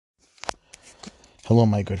Hello,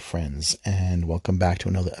 my good friends, and welcome back to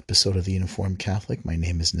another episode of The Uniformed Catholic. My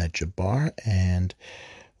name is Ned Jabbar, and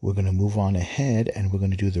we're going to move on ahead and we're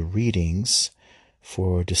going to do the readings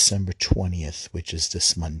for December 20th, which is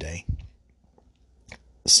this Monday.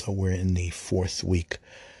 So we're in the fourth week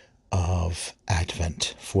of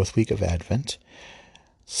Advent.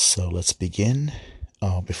 So let's begin.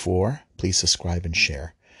 Please subscribe and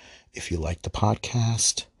share if you like the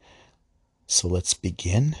podcast. So let's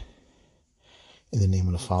begin. In the name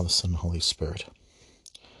of the Father, Son, and Holy Spirit.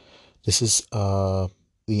 This is the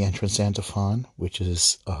entrance antiphon, which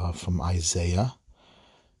is from Isaiah,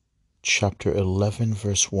 chapter 11,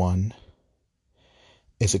 verse 1.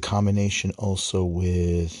 It's a combination also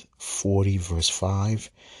with 40, verse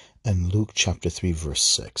 5, and Luke, chapter 3, verse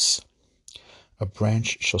 6. A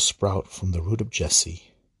branch shall sprout from the root of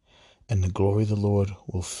Jesse, and the glory of the Lord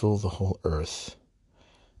will fill the whole earth,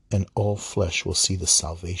 and all flesh will see the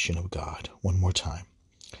salvation of God. One more time.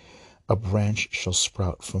 A branch shall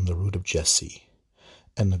sprout from the root of Jesse,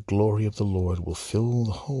 and the glory of the Lord will fill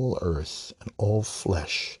the whole earth, and all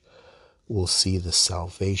flesh will see the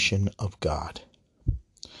salvation of God.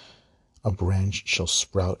 A branch shall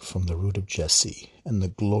sprout from the root of Jesse, and the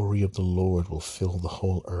glory of the Lord will fill the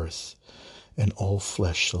whole earth, and all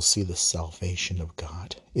flesh shall see the salvation of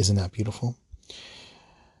God. Isn't that beautiful?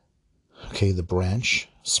 Okay, the branch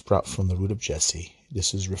sprout from the root of Jesse.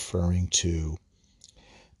 This is referring to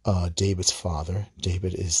David's father.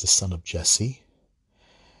 David is the son of Jesse.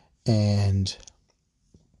 And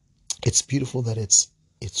it's beautiful that it's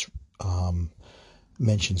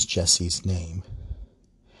mentions Jesse's name.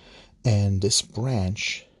 And this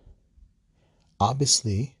branch,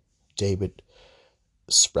 obviously, David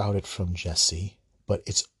sprouted from Jesse, but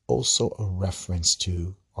it's also a reference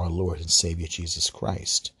to our Lord and Savior Jesus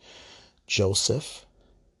Christ. Joseph,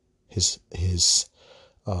 his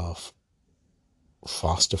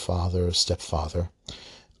foster father, stepfather,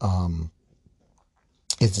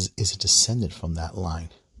 is a descendant from that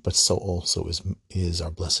line, but so also is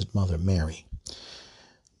our Blessed Mother Mary.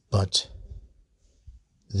 But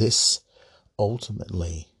this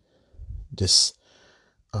ultimately, this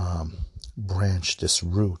branch, this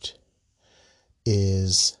root,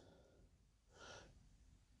 is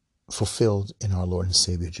fulfilled in our Lord and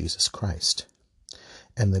Savior Jesus Christ.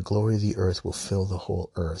 And the glory of the earth will fill the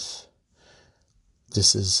whole earth.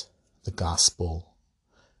 This is the gospel.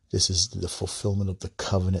 This is the fulfillment of the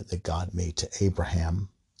covenant that God made to Abraham.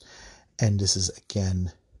 And this is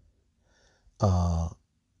again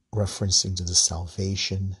referencing to the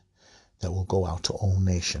salvation that will go out to all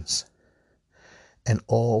nations. And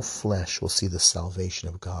all flesh will see the salvation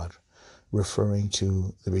of God, referring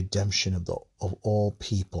to the redemption of all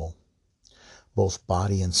people, both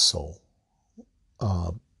body and soul,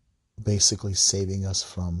 basically saving us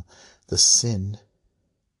from the sin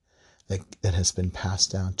that has been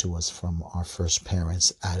passed down to us from our first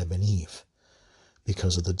parents, Adam and Eve,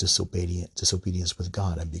 because of the disobedience with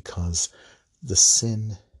God, and because the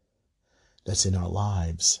sin that's in our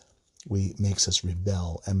lives makes us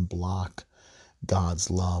rebel and block God's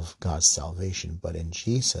love, God's salvation. But in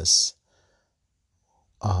Jesus,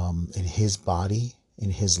 in his body,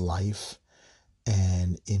 in his life,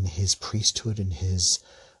 and in his priesthood, in his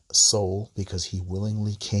soul, because he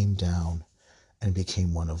willingly came down and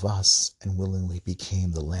became one of us, and willingly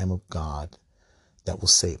became the Lamb of God that will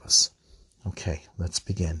save us. Okay, let's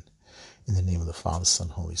begin. In the name of the Father, Son,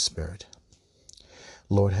 Holy Spirit.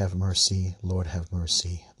 Lord have mercy, Lord have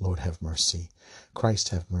mercy, Lord have mercy. Christ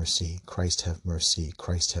have mercy, Christ have mercy,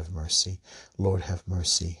 Christ have mercy. Lord have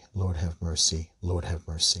mercy, Lord have mercy, Lord have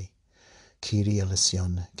mercy. Kyrie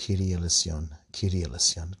eleison, Kyrie eleison, Kyrie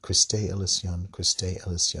eleison. Christe eleison, Christe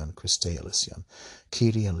eleison, Christe eleison.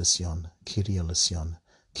 Kyrie eleison, Kyrie eleison,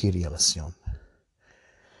 Kyrie eleison.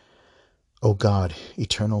 O God,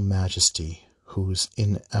 eternal majesty, whose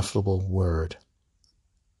ineffable word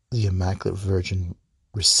the Immaculate Virgin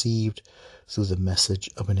received through the message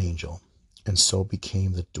of an angel, and so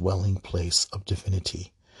became the dwelling place of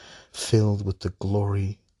divinity, filled with the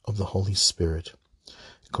glory of the Holy Spirit,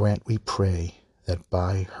 grant, we pray, that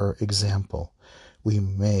by her example we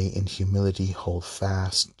may in humility hold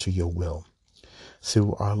fast to your will.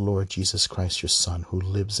 Through our Lord Jesus Christ, your Son, who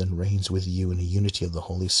lives and reigns with you in the unity of the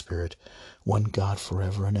Holy Spirit, one God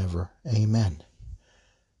forever and ever. Amen.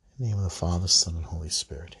 In the name of the Father, Son, and Holy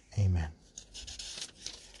Spirit. Amen.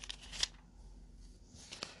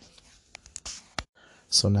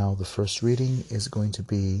 So now the first reading is going to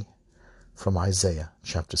be from Isaiah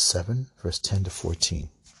chapter 7, verse 10 to 14.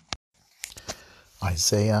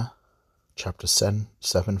 Isaiah chapter 7,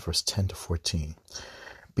 verse 10 to 14.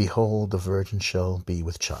 Behold, the virgin shall be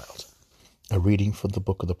with child, A reading from the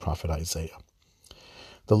book of the prophet Isaiah.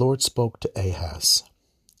 The Lord spoke to Ahaz,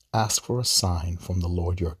 "Ask for a sign from the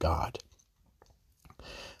Lord your God.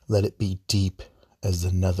 Let it be deep as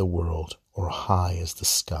the netherworld or high as the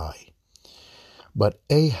sky." But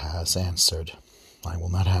Ahaz answered, "I will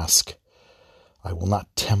not ask. I will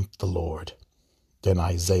not tempt the Lord." Then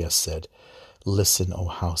Isaiah said, "Listen, O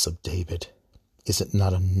house of David. Is it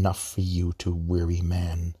not enough for you to weary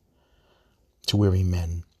men?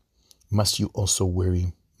 Must you also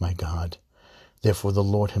weary my God? Therefore the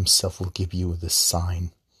Lord himself will give you this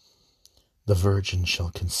sign. The virgin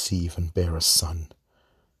shall conceive and bear a son,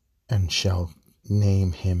 and shall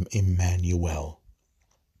name him Emmanuel."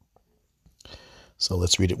 So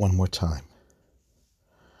let's read it one more time.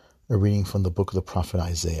 A reading from the book of the prophet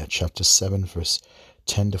Isaiah, chapter 7, verse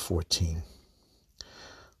 10 to 14.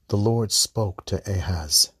 The Lord spoke to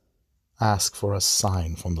Ahaz, "Ask for a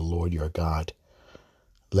sign from the Lord your God.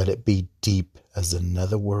 Let it be deep as the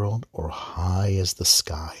netherworld or high as the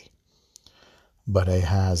sky." But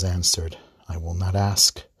Ahaz answered, "I will not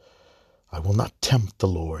ask. I will not tempt the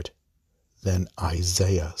Lord." Then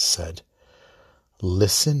Isaiah said,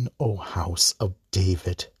 "Listen, O house of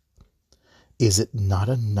David. Is it not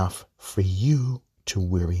enough for you to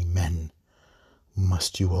weary men?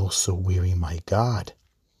 Must you also weary my God?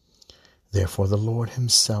 Therefore the Lord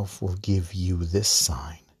himself will give you this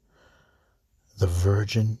sign. The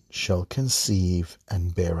virgin shall conceive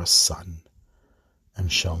and bear a son,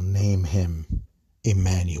 and shall name him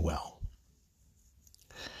Emmanuel."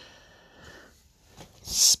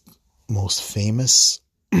 Most famous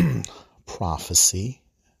prophecy,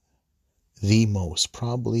 the most,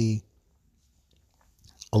 probably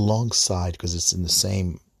alongside, because it's in the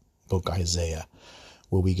same book, Isaiah,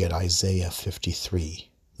 where we get Isaiah 53,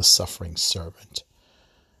 the suffering servant.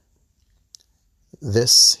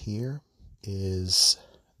 This here is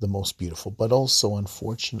the most beautiful, but also,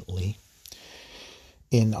 unfortunately,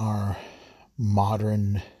 in our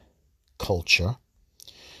modern culture,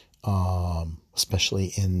 especially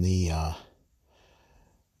in the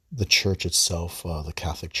church itself, the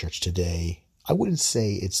Catholic Church today, I wouldn't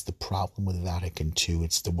say it's the problem with Vatican II.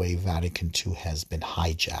 It's the way Vatican II has been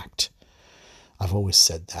hijacked. I've always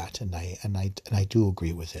said that, and I do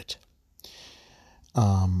agree with it.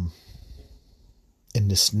 In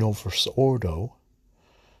this Novus Ordo,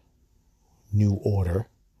 new order,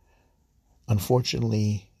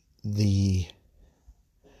 unfortunately, the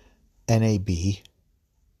NAB,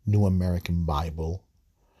 New American Bible,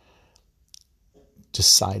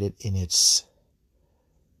 decided in its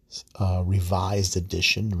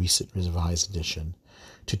recent revised edition,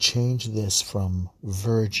 to change this from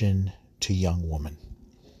virgin to young woman.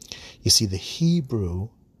 You see, the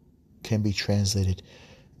Hebrew can be translated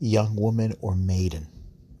young woman or maiden,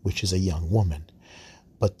 which is a young woman.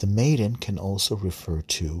 But the maiden can also refer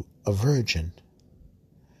to a virgin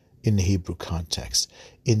in the Hebrew context.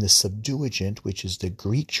 In the Septuagint, which is the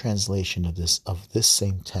Greek translation of this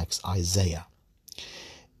same text, Isaiah,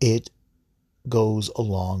 it goes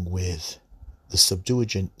along with the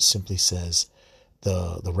Septuagint. Simply says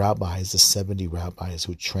the rabbis, the 70 rabbis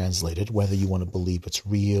who translated, whether you want to believe it's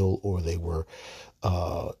real or they were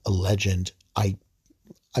a legend.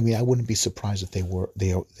 I mean, I wouldn't be surprised if they were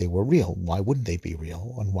real. Why wouldn't they be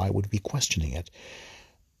real? And why would we be questioning it?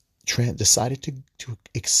 Decided to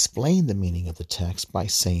explain the meaning of the text by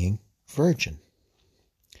saying virgin.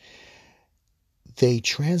 They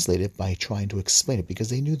translated by trying to explain it because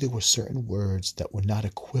they knew there were certain words that were not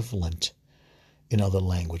equivalent in other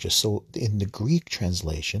languages. So in the Greek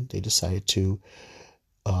translation, they decided to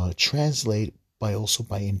translate by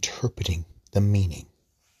interpreting the meaning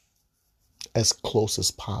as close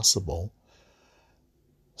as possible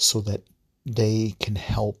so that they can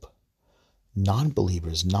help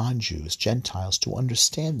non-believers, non-Jews, Gentiles to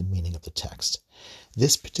understand the meaning of the text.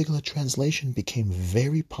 This particular translation became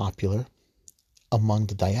very popular among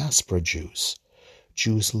the diaspora Jews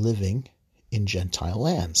living in Gentile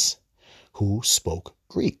lands who spoke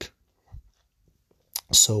Greek.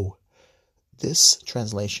 So this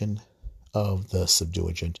translation of the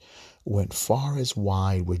Septuagint went far as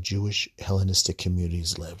wide where Jewish Hellenistic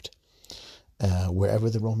communities lived. Wherever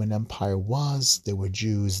the Roman Empire was, there were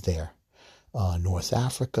Jews there. North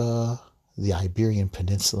Africa, the Iberian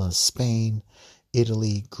Peninsula, Spain,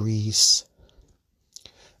 Italy, Greece,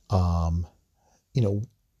 as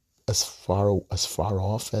far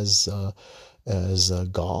off as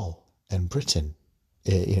Gaul and Britain.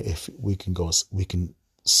 If we can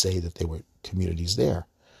say that there were communities there.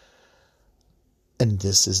 And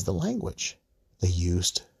this is the language. They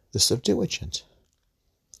used the Septuagint.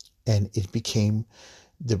 And it became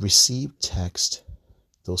the received text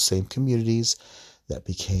those same communities that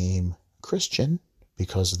became Christian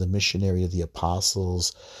because of the missionary of the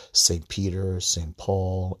apostles, St. Peter, St.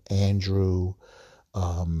 Paul, Andrew,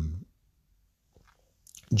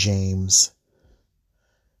 James,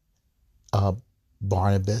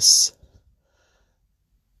 Barnabas.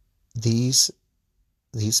 These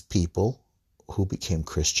people who became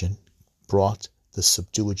Christian brought the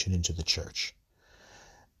Septuagint into the church.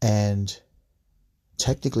 And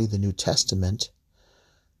technically the New Testament,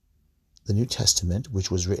 which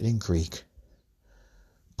was written in Greek,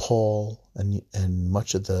 Paul and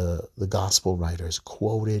much of the gospel writers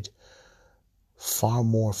quoted far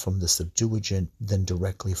more from the Septuagint than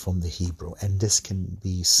directly from the Hebrew. And this can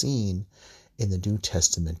be seen in the New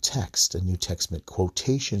Testament text. The New Testament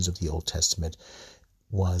quotations of the Old Testament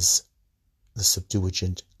was the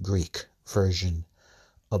Septuagint Greek version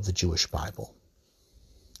of the Jewish Bible.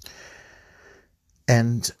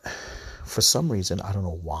 And for some reason, I don't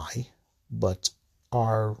know why, but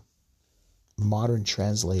our modern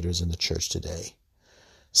translators in the church today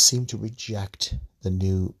seem to reject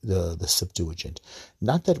the Septuagint.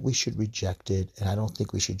 Not that we should reject it, and I don't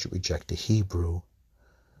think we should reject the Hebrew.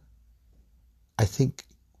 I think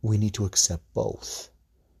we need to accept both.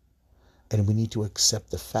 And we need to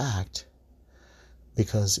accept the fact,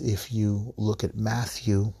 because if you look at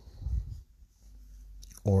Matthew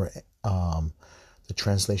or the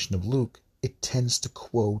translation of Luke, it tends to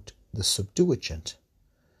quote the Septuagint.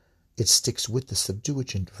 It sticks with the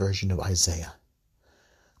Septuagint version of Isaiah.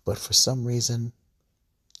 But for some reason,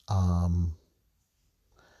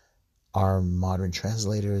 our modern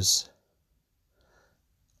translators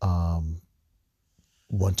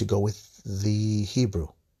want to go with the Hebrew.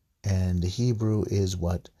 And the Hebrew is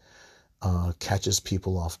what catches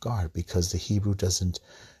people off guard, because the Hebrew doesn't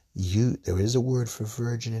use, there is a word for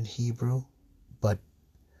virgin in Hebrew, but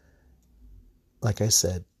like I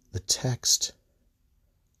said, the text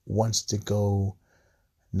wants to go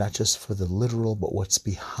not just for the literal, but what's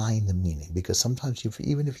behind the meaning. Because sometimes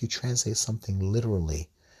even if you translate something literally,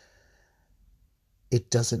 it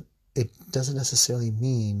doesn't necessarily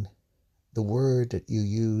mean the word that you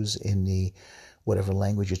use in the whatever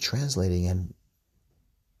language you're translating in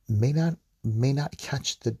may not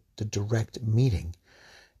catch the direct meaning.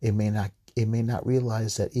 It may not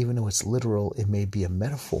realize that even though it's literal, it may be a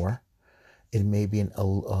metaphor. It may be an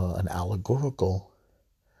allegorical.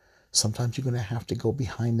 Sometimes you're going to have to go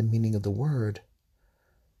behind the meaning of the word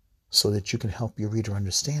so that you can help your reader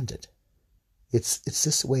understand it. It's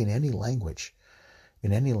this way in any language.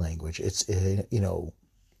 In any language, it's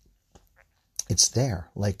it's there.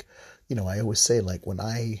 Like, I always say, like, when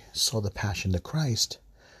I saw the Passion of Christ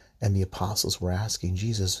and the apostles were asking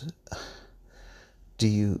Jesus,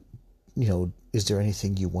 is there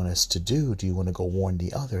anything you want us to do? Do you want to go warn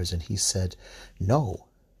the others? And he said, no.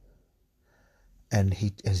 And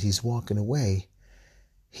as he's walking away,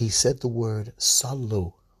 he said the word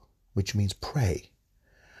salu, which means pray.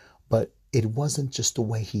 But it wasn't just the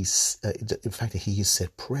way in fact, he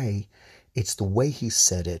said pray. It's the way he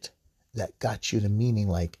said it that got you the meaning,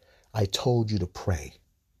 like, I told you to pray,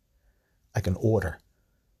 like an order.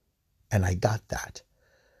 And I got that.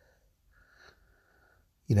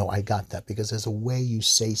 I got that because there's a way you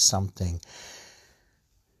say something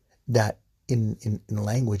that in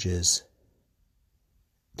languages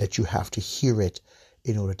that you have to hear it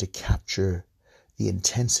in order to capture the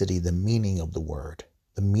intensity, the meaning of the word,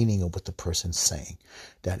 the meaning of what the person's saying.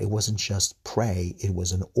 That it wasn't just pray, it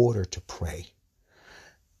was an order to pray.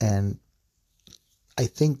 And I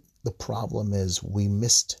think the problem is we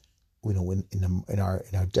missed, in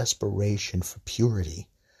our desperation for purity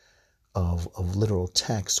of literal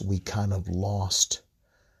text, we kind of lost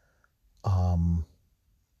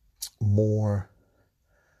more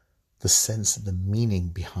the sense of the meaning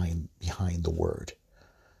behind the word.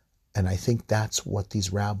 And I think that's what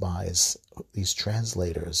these rabbis, these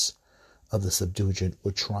translators of the Septuagint,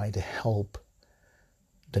 were trying to help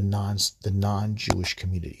the non-Jewish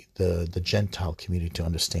community, the Gentile community, to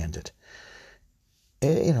understand it.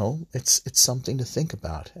 It's something to think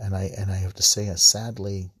about. And I have to say,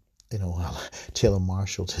 sadly, Taylor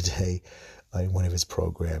Marshall today, in one of his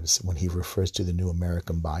programs, when he refers to the New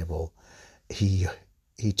American Bible, he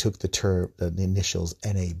took the term, the initials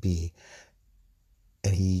NAB,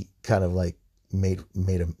 and he kind of like made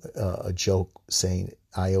a joke saying,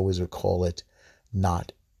 I always recall it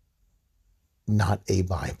not a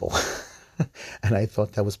Bible. And I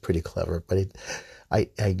thought that was pretty clever. But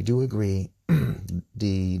I do agree,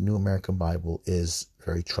 the New American Bible is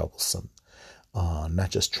very troublesome. Not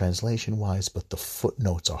just translation-wise, but the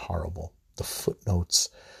footnotes are horrible. The footnotes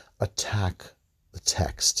attack the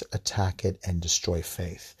text, attack it, and destroy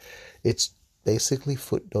faith. It's basically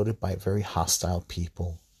footnoted by very hostile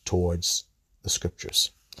people towards the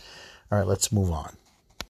scriptures. All right, let's move on.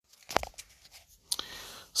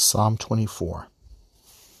 Psalm 24.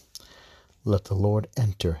 Let the Lord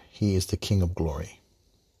enter, he is the King of glory.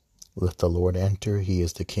 Let the Lord enter, he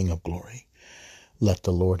is the King of glory. Let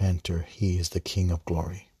the Lord enter, he is the King of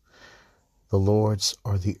glory. The Lord's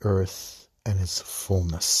are the earth and its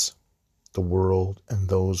fullness, the world and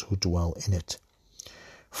those who dwell in it.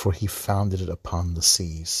 For he founded it upon the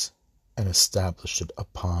seas and established it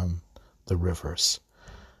upon the rivers.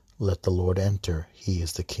 Let the Lord enter, he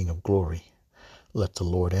is the King of glory. Let the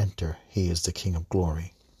Lord enter, he is the King of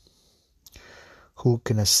glory. Who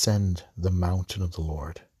can ascend the mountain of the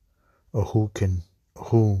Lord? Or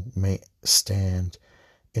who may stand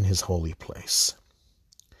in his holy place?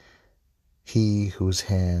 He whose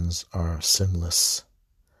hands are sinless,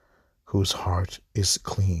 whose heart is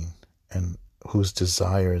clean, and whose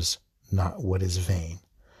desires not what is vain.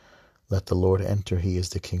 Let the Lord enter, he is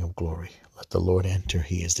the King of glory. Let the Lord enter,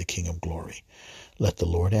 he is the King of glory. Let the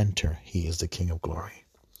Lord enter, he is the King of glory.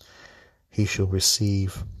 He shall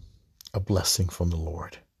receive a blessing from the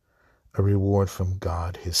Lord, a reward from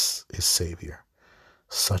God his Savior.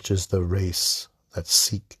 Such is the race that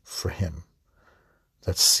seek for him,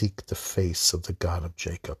 that seek the face of the God of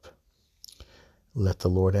Jacob. Let the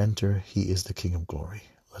Lord enter, he is the King of glory.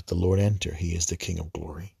 Let the Lord enter, he is the King of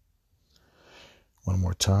glory. One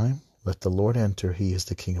more time. Let the Lord enter, he is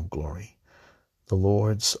the King of glory. The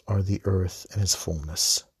Lord's are the earth and its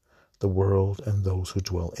fullness, the world and those who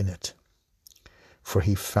dwell in it. For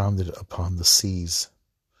he founded it upon the seas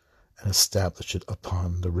and established it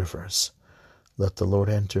upon the rivers. Let the Lord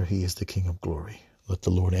enter, he is the King of glory. Let the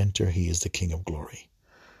Lord enter, he is the King of glory.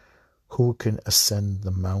 Who can ascend the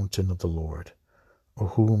mountain of the Lord, or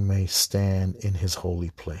who may stand in his holy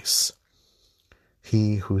place?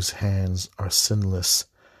 He whose hands are sinless,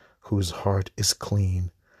 whose heart is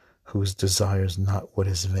clean, whose desires not what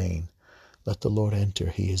is vain. Let the Lord enter,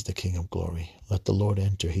 he is the King of glory. Let the Lord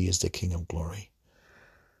enter, he is the King of glory.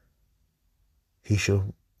 He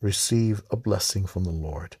shall receive a blessing from the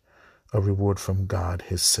Lord, a reward from God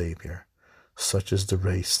his Savior. Such is the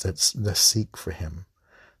race that seek for him,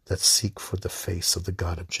 that seek for the face of the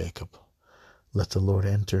God of Jacob. Let the Lord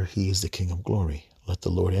enter, he is the King of glory. Let the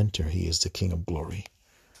Lord enter, he is the King of glory.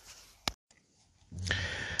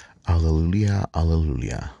 Alleluia,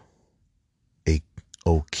 alleluia.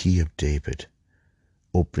 O key of David,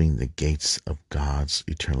 opening the gates of God's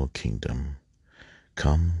eternal kingdom,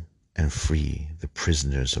 come and free the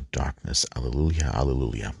prisoners of darkness. Alleluia,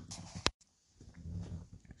 alleluia.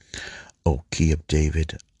 O key of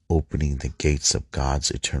David, opening the gates of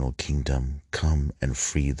God's eternal kingdom, come and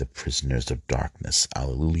free the prisoners of darkness.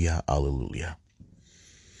 Alleluia, alleluia.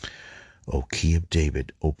 O key of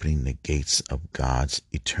David, opening the gates of God's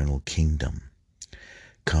eternal kingdom,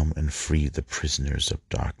 come and free the prisoners of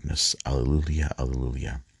darkness. Alleluia,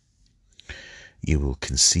 alleluia. You will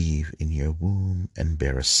conceive in your womb and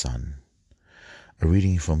bear a son. A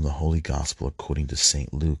reading from the Holy Gospel according to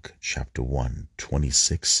St. Luke, chapter 1,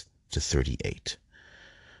 26 to 38.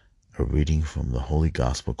 A reading from the Holy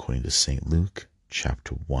Gospel according to St. Luke,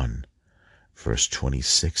 chapter 1, verse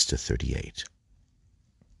 26 to 38.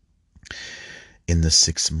 In the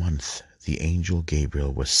 6th month, the angel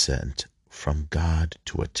Gabriel was sent from God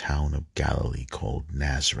to a town of Galilee called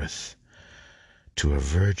Nazareth, to a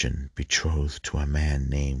virgin betrothed to a man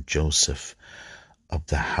named Joseph of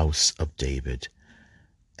the house of David,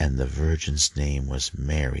 and the virgin's name was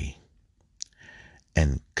Mary.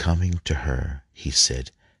 And coming to her, he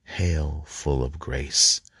said, Hail, full of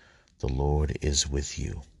grace, the Lord is with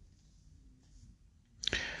you.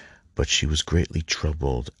 But she was greatly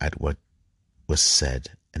troubled at what was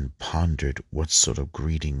said, and pondered what sort of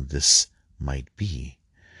greeting this might be.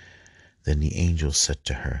 Then the angel said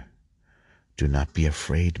to her, Do not be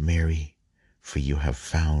afraid, Mary, for you have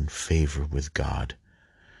found favor with God.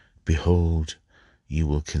 Behold, you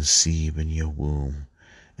will conceive in your womb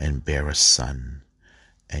and bear a son,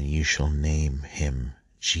 and you shall name him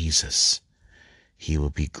Jesus. He will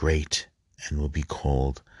be great and will be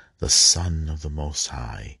called the Son of the Most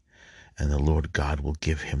High, and the Lord God will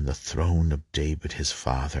give him the throne of David his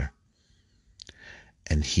father,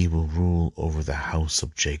 and he will rule over the house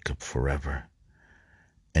of Jacob forever,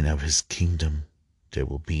 and of his kingdom there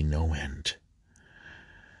will be no end.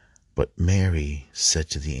 But Mary said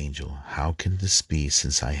to the angel, How can this be,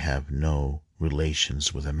 since I have no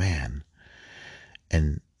relations with a man?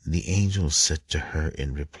 And the angel said to her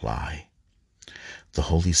in reply, The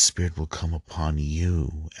Holy Spirit will come upon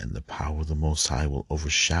you, and the power of the Most High will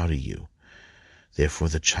overshadow you. Therefore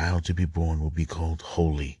the child to be born will be called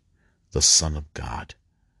Holy, the Son of God.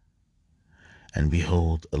 And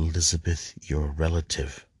behold, Elizabeth, your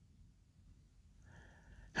relative,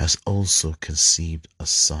 has also conceived a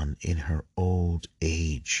son in her old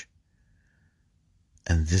age.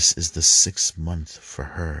 And this is the 6th month for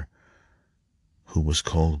her who was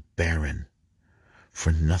called barren,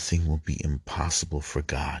 for nothing will be impossible for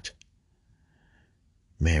God.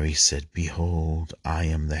 Mary said, Behold, I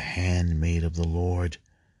am the handmaid of the Lord.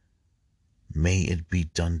 May it be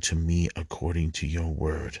done to me according to your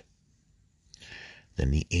word.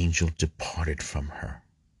 Then the angel departed from her.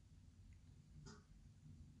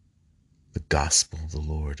 The gospel of the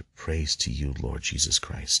Lord. Praise to you, Lord Jesus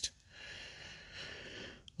Christ.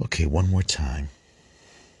 Okay, one more time.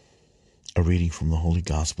 A reading from the Holy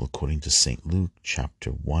Gospel according to St. Luke,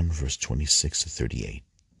 chapter 1, verse 26 to 38.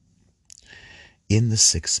 In the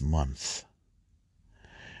 6th month,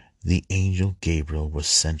 the angel Gabriel was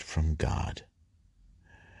sent from God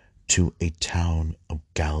to a town of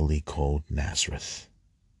Galilee called Nazareth,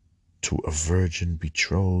 to a virgin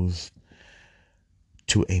betrothed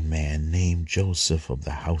to a man named Joseph of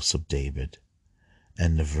the house of David,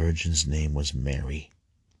 and the virgin's name was Mary.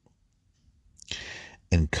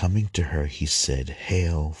 And coming to her, he said,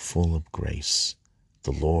 Hail, full of grace,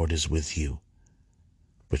 the Lord is with you.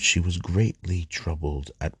 But she was greatly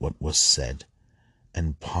troubled at what was said,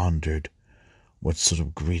 and pondered what sort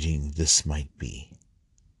of greeting this might be.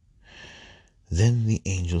 Then the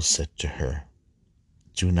angel said to her,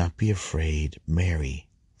 Do not be afraid, Mary,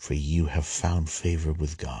 for you have found favor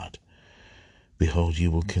with God. Behold, you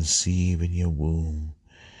will conceive in your womb,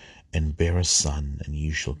 and bear a son, and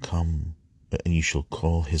you shall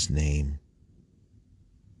call his name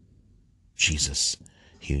Jesus.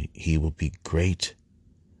 He will be great,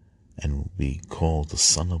 and will be called the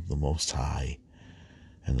Son of the Most High.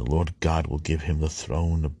 And the Lord God will give him the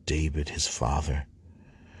throne of David his father,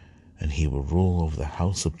 and he will rule over the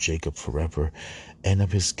house of Jacob forever, and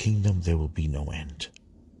of his kingdom there will be no end.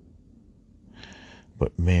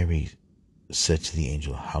 But Mary said to the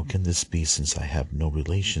angel, How can this be, since I have no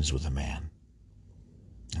relations with a man?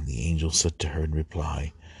 And the angel said to her in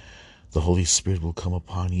reply, The Holy Spirit will come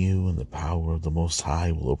upon you, and the power of the Most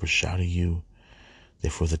High will overshadow you.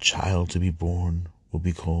 Therefore the child to be born will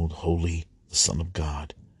be called Holy, the Son of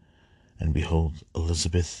God. And behold,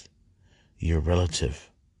 Elizabeth, your relative,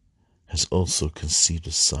 has also conceived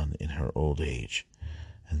a son in her old age.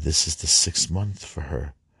 And this is the 6th month for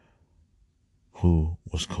her who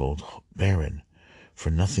was called barren, for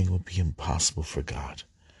nothing will be impossible for God.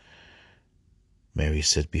 Mary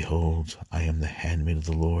said, Behold, I am the handmaid of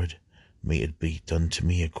the Lord. May it be done to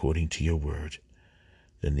me according to your word.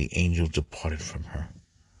 Then the angel departed from her.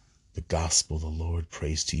 The gospel of the Lord.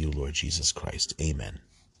 Praise to you, Lord Jesus Christ. Amen.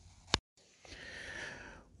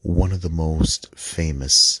 One of the most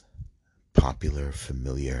famous, popular,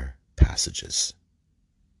 familiar passages.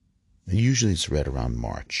 And usually it's read around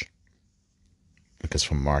March, because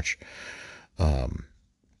from March,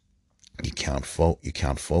 you count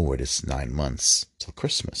forward. It's 9 months till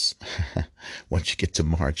Christmas. Once you get to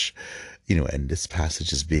March, and this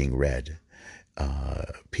passage is being read,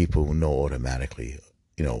 people know automatically,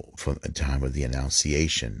 from the time of the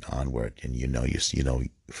Annunciation onward, and you know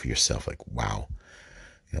for yourself, like, wow,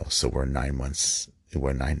 so we're 9 months.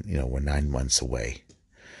 We're 9 months away,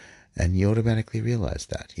 and you automatically realize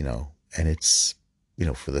that, and it's,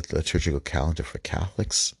 for the liturgical calendar for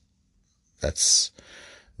Catholics, that's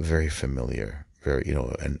very familiar, very,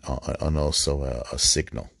 and also a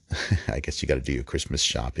signal. I guess you got to do your Christmas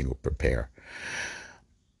shopping or prepare.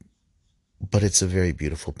 But it's a very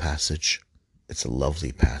beautiful passage. It's a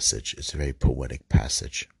lovely passage. It's a very poetic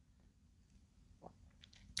passage.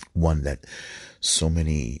 One that so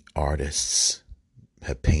many artists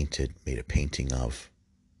have made a painting of,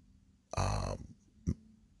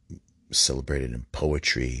 celebrated in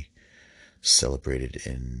poetry, celebrated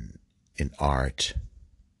in art,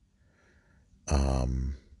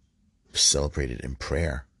 celebrated in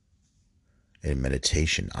prayer, in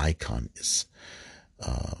meditation. Icon is,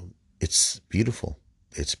 it's beautiful.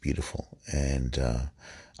 It's beautiful. And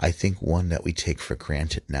I think one that we take for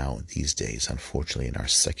granted now these days, unfortunately, in our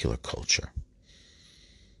secular culture.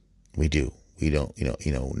 We do. We don't,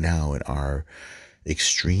 now in our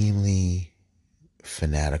extremely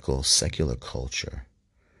fanatical secular culture,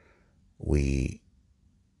 we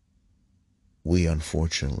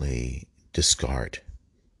unfortunately discard.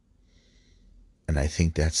 And I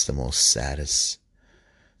think that's the most saddest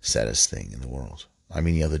thing in the world. I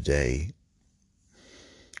mean, the other day,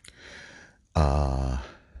 I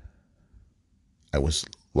was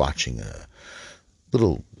watching a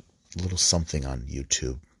little a little something on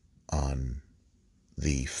YouTube on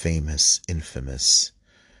the famous, infamous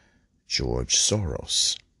George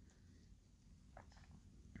Soros.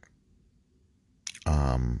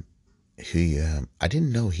 I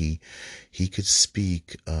didn't know he could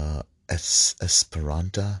speak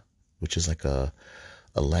Esperanto, which is like a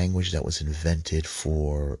language that was invented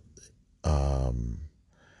for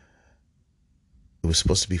it was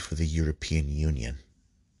supposed to be for the European Union,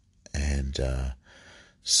 and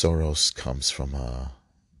Soros comes from a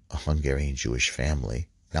Hungarian Jewish family,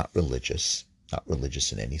 not religious, not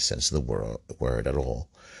religious in any sense of the word at all,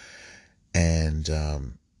 and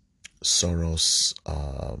Soros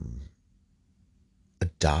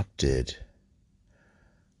adopted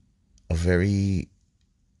a very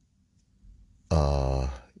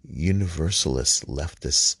universalist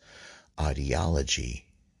leftist ideology,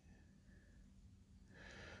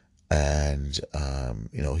 and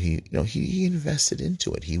he invested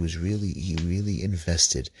into it. He really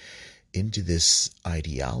invested into this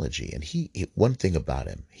ideology, and one thing about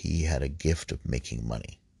him, he had a gift of making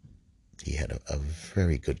money. He had a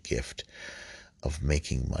very good gift of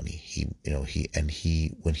making money.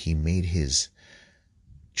 When he made his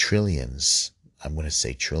trillions, I'm going to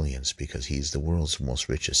say trillions because he's the world's most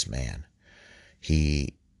richest man.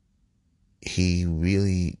 He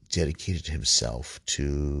really dedicated himself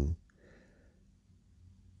to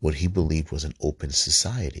what he believed was an open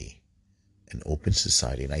society. And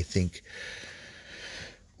I think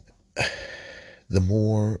the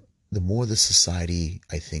more the society,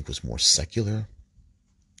 I think, was more secular,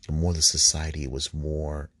 the more the society was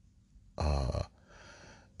more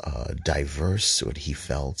diverse, what he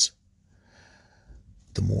felt,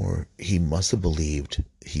 the more he must have believed,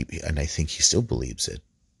 and I think he still believes it,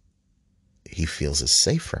 he feels it's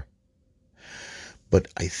safer. But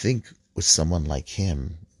I think with someone like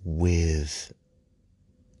him, with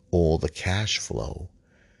all the cash flow,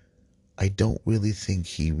 I don't really think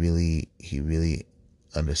he really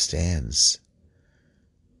understands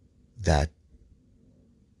that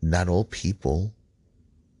not all people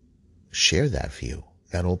share that view.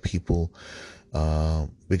 Not all people,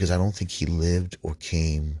 because I don't think he lived or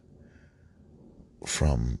came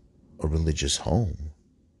from a religious home.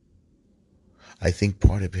 I think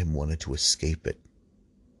part of him wanted to escape it,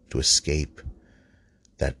 to escape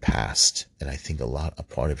that past. And I think a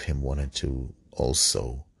part of him wanted to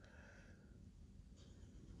also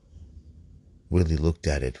really looked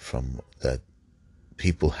at it from that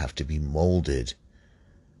people have to be molded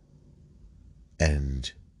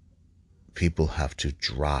and people have to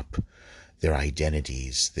drop their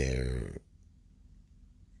identities, their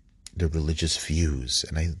religious views.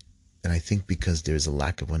 And I think because there's a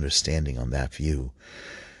lack of understanding on that view,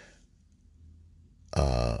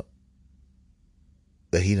 that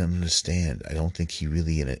he didn't understand. I don't think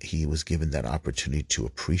he was given that opportunity to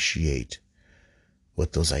appreciate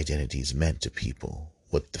what those identities meant to people,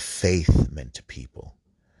 what the faith meant to people.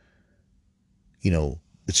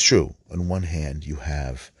 It's true. On one hand, you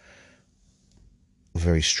have a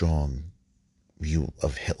very strong view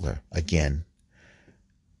of Hitler. Again,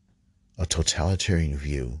 a totalitarian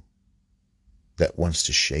view that wants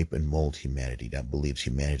to shape and mold humanity, that believes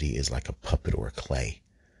humanity is like a puppet or a clay.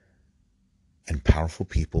 And powerful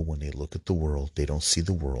people, when they look at the world, they don't see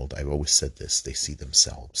the world. I've always said this, they see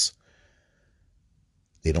themselves.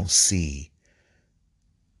 They don't see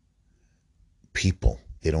people.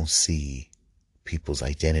 They don't see people's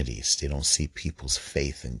identities. They don't see people's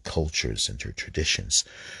faith and cultures and their traditions.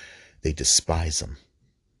 They despise them.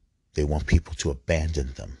 They want people to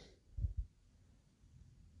abandon them.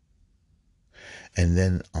 And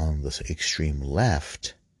then on the extreme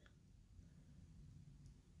left,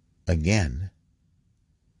 again,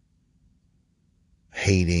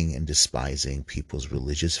 hating and despising people's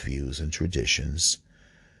religious views and traditions.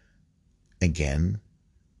 Again,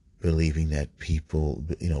 believing that people,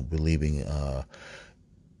 believing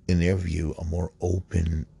in their view, a more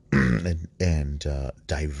open and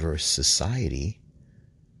diverse society,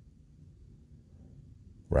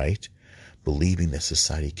 right? Believing that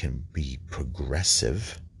society can be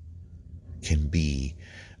progressive, can be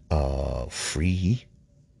free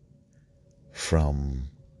from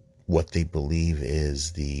what they believe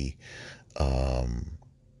is the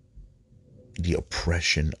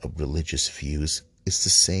oppression of religious views. It's the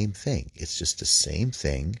same thing. It's just the same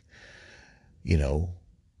thing,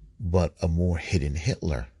 but a more hidden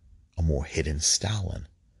Hitler, a more hidden Stalin,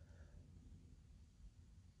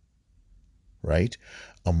 right?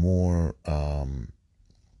 A more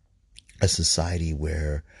a society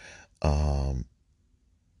where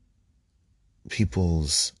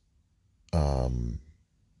people's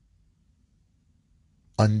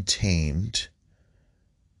untamed,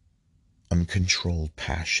 uncontrolled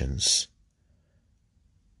passions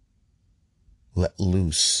let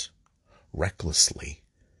loose recklessly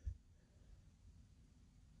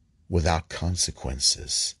without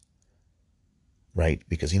consequences, right?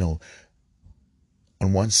 Because, on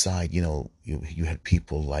one side, you had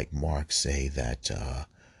people like Marx say that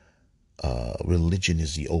religion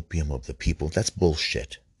is the opium of the people. That's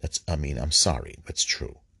bullshit. I'm sorry, but it's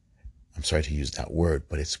true. I'm sorry to use that word,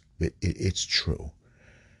 but it's true.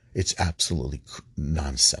 It's absolutely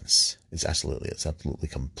nonsense. It's absolutely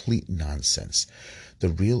complete nonsense. The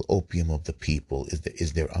real opium of the people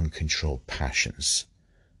is their uncontrolled passions,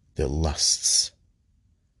 their lusts,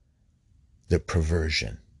 their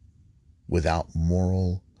perversion, without a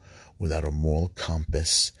moral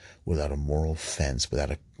compass, without a moral fence,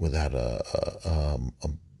 without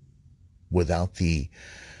the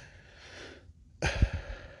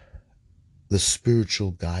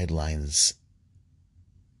spiritual guidelines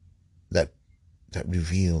that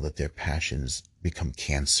reveal that their passions become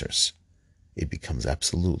cancers. It becomes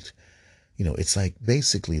absolute. It's like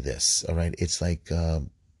basically this, all right? It's like the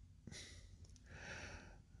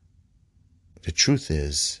truth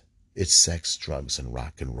is, it's sex, drugs, and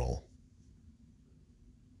rock and roll.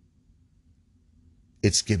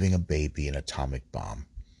 It's giving a baby an atomic bomb.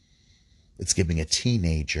 It's giving a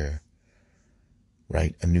teenager,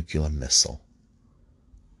 right, a nuclear missile.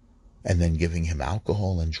 And then giving him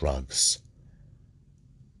alcohol and drugs,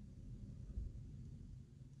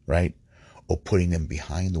 right? Or putting them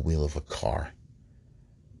behind the wheel of a car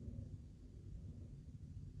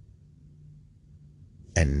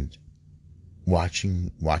and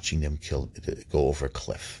watching them go over a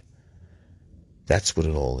cliff. That's what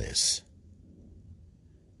it all is.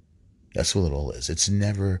 That's what it all is. It's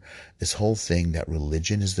never this whole thing that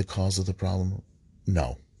religion is the cause of the problem.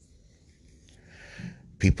 No.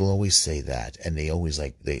 People always say that, and they'll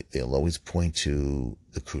always point to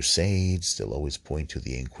the Crusades. They'll always point to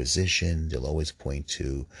the Inquisition. They'll always point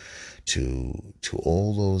to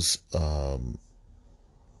all those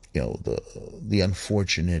the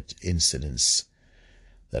unfortunate incidents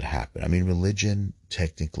that happen. I mean, religion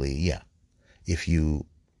technically, yeah. If you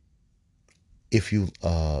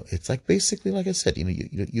it's like basically, like I said,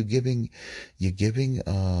 you're giving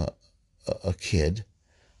a kid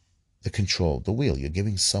the wheel. You're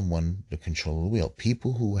giving someone the control of the wheel.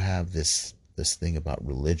 People who have this thing about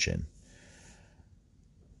religion,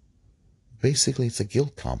 basically, it's a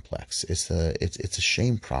guilt complex. It's a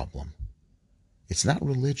shame problem. It's not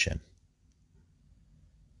religion.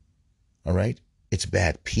 All right? It's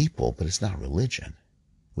bad people, but it's not religion.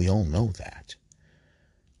 We all know that.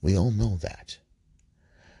 We all know that.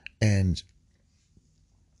 And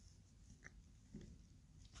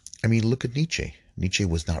I mean, look at Nietzsche. Nietzsche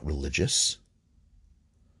was not religious.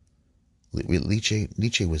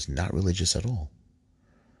 Nietzsche was not religious at all.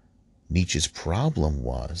 Nietzsche's problem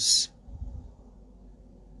was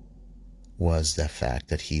the fact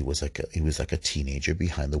that he was like a teenager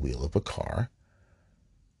behind the wheel of a car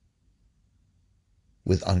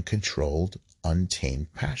with uncontrolled,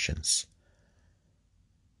 untamed passions.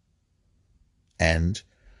 And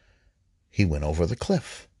he went over the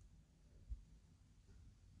cliff.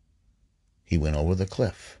 He went over the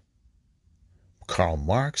cliff. Karl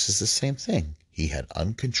Marx is the same thing. He had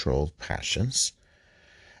uncontrolled passions,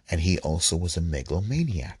 and he also was a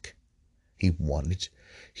megalomaniac. He wanted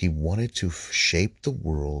to shape the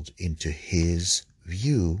world into his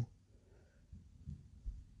view,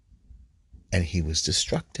 and he was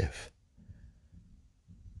destructive.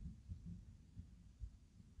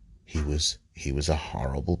 He was a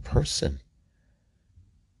horrible person.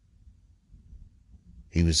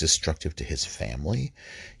 He was destructive to his family.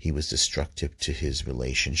 He was destructive to his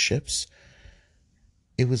relationships.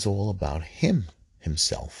 It was all about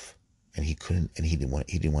himself, and he didn't want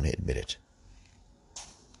to admit it.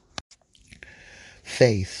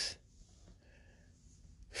 Faith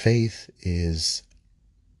is,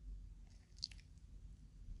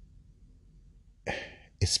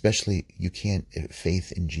 especially,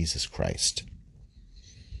 faith in Jesus Christ.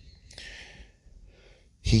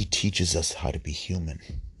 He teaches us how to be human.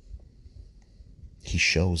 He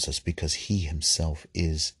shows us, because he himself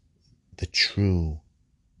is the true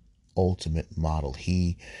ultimate model.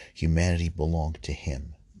 Humanity belonged to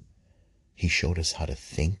him. He showed us how to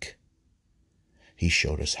think. He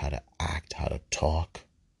showed us how to act, how to talk,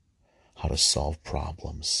 how to solve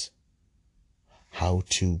problems, how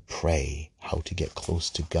to pray, how to get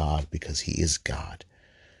close to God, because he is God.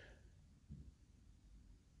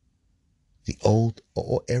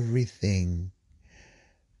 Everything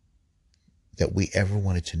that we ever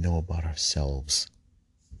wanted to know about ourselves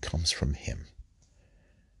comes from him.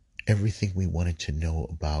 Everything we wanted to know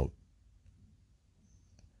about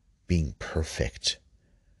being perfect,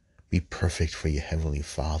 be perfect for your Heavenly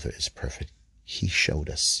Father is perfect. He showed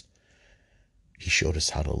us. He showed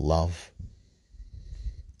us how to love.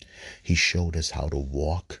 He showed us how to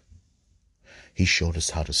walk. He showed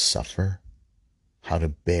us how to suffer, how to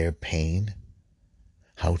bear pain,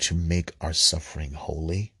 how to make our suffering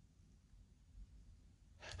holy,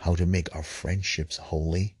 how to make our friendships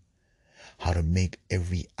holy, how to make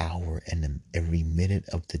every hour and every minute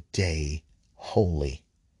of the day holy,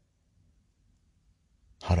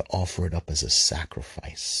 how to offer it up as a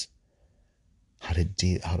sacrifice, how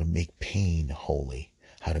to make pain holy,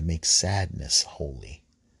 how to make sadness holy,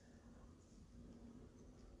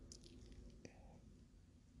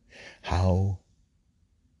 how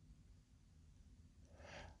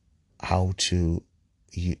to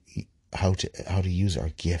use our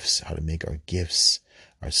gifts, how to make our gifts,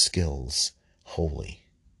 our skills holy,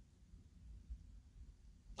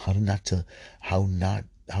 how to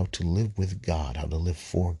live with God, how to live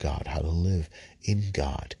for God, how to live in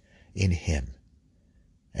God, in him.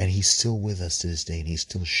 And he's still with us to this day, and he's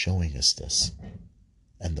still showing us this.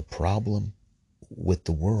 And the problem with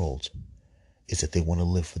the world is that they want to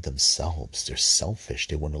live for themselves. They're selfish.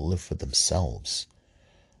 They want to live for themselves.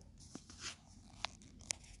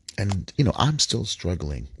 And, I'm still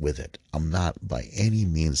struggling with it. I'm not, by any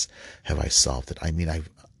means have I solved it. I mean,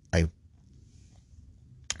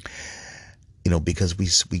 because we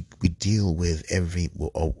deal with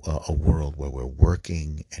a world where we're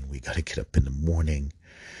working and we got to get up in the morning,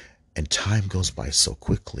 and time goes by so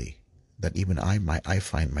quickly that even I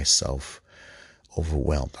find myself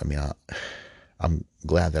overwhelmed. I mean, I'm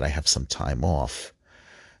glad that I have some time off,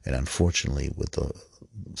 and unfortunately,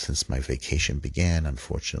 since my vacation began,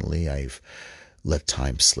 unfortunately, I've let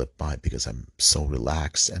time slip by because I'm so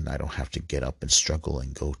relaxed and I don't have to get up and struggle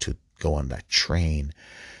and go on that train.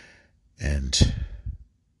 And,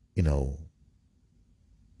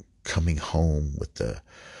 coming home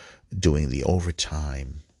doing the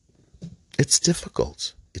overtime, it's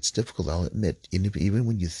difficult. It's difficult, I'll admit. Even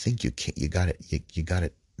when you think you got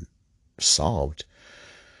it solved,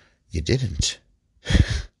 you didn't.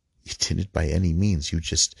 You didn't by any means. You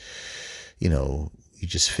just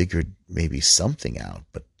figured maybe something out,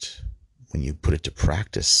 but when you put it to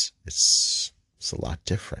practice, it's a lot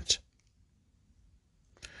different.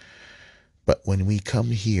 But when we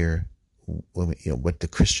come here, what the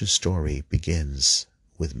Christian story begins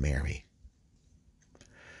with Mary.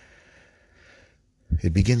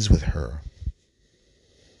 It begins with her.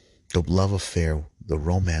 The love affair, the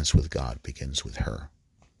romance with God begins with her.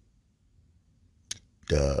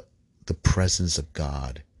 The presence of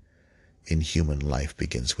God in human life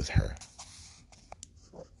begins with her.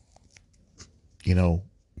 A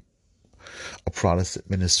Protestant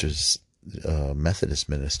Methodist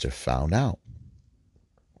minister found out.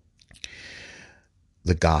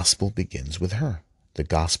 The gospel begins with her. The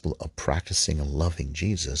gospel of practicing and loving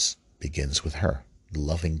Jesus begins with her.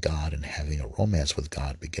 Loving God and having a romance with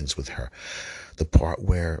God begins with her. The part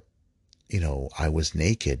where, I was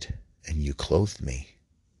naked and you clothed me,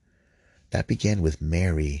 that began with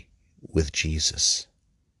Mary, with Jesus.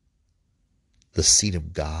 The seed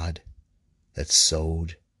of God that's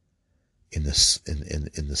sowed in the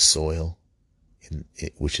soil,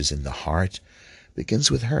 which is in the heart, begins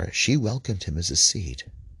with her. She welcomed him as a seed.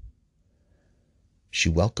 She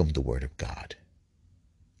welcomed the word of God.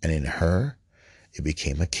 And in her, it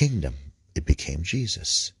became a kingdom. It became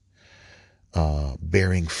Jesus.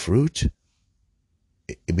 Bearing fruit,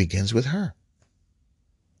 it begins with her.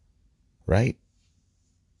 Right?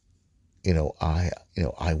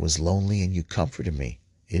 I was lonely and you comforted me.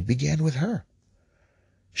 It began with her.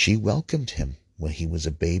 She welcomed him when he was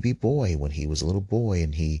a baby boy, when he was a little boy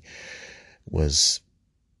and he was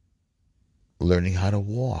learning how to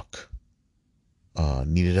walk,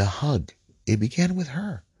 needed a hug. It began with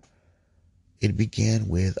her. It began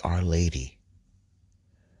with Our Lady.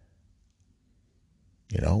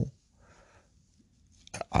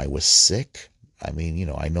 I was sick. I mean,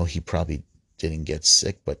 I know he probably didn't get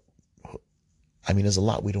sick, but I mean, there's a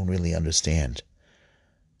lot we don't really understand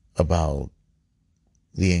about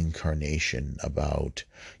the incarnation, about,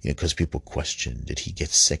 because people question, did he get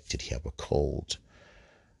sick? Did he have a cold?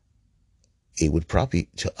 It would probably,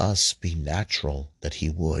 to us, be natural that he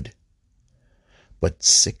would. But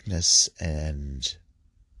sickness and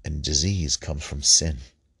disease comes from sin,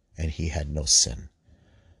 and he had no sin.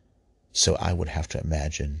 So I would have to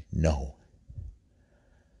imagine no.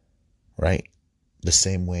 Right? The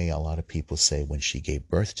same way a lot of people say when she gave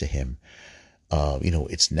birth to him,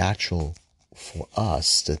 it's natural for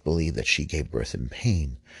us to believe that she gave birth in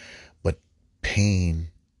pain, but pain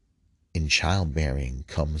in childbearing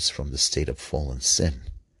comes from the state of fallen sin.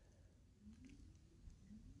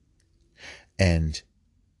 And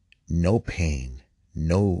no pain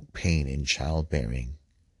in childbearing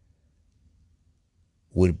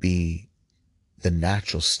would be the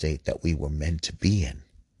natural state that we were meant to be in.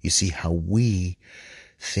 You see how we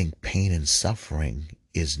think pain and suffering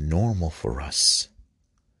is normal for us.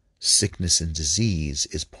 Sickness and disease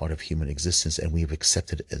is part of human existence, and we've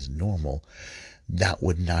accepted it as normal. That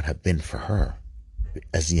would not have been for her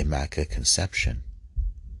as the Immaculate Conception.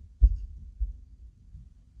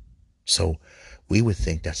 So we would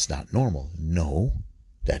think that's not normal. No,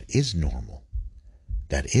 that is normal.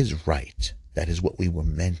 That is right. That is what we were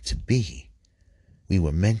meant to be. We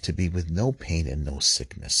were meant to be with no pain and no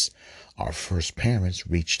sickness. Our first parents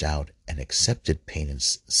reached out and accepted pain and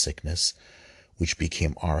sickness, which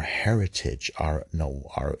became our heritage, our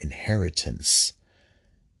inheritance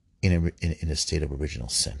in a state of original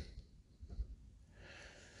sin.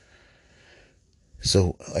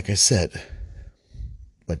 So, like I said,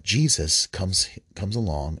 but Jesus comes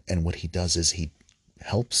along, and what he does is he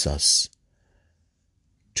helps us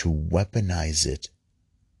to weaponize it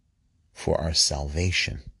for our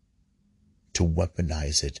salvation, to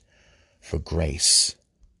weaponize it for grace,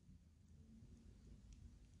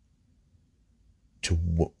 to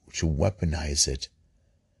weaponize it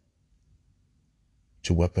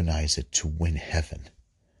to win heaven.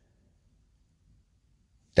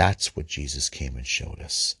 That's what Jesus came and showed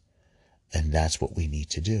us. And that's what we need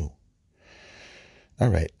to do. All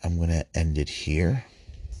right, I'm going to end it here.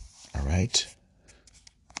 All right.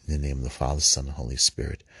 In the name of the Father, Son, and Holy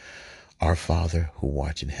Spirit. Our Father, who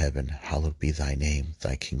art in heaven, hallowed be thy name.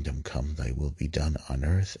 Thy kingdom come, thy will be done on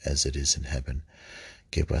earth as it is in heaven.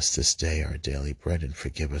 Give us this day our daily bread, and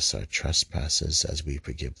forgive us our trespasses as we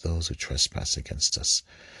forgive those who trespass against us.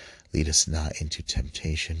 Lead us not into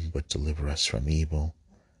temptation, but deliver us from evil.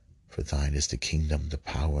 For thine is the kingdom, the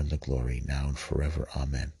power, and the glory, now and forever.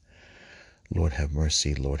 Amen. Lord have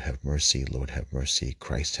mercy, Lord have mercy, Lord have mercy.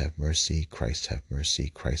 Christ have mercy, Christ have mercy,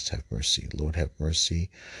 Christ have mercy. Lord have mercy,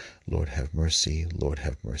 Lord have mercy, Lord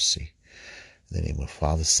have mercy. In the name of the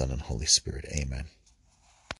Father, Son, and Holy Spirit. Amen.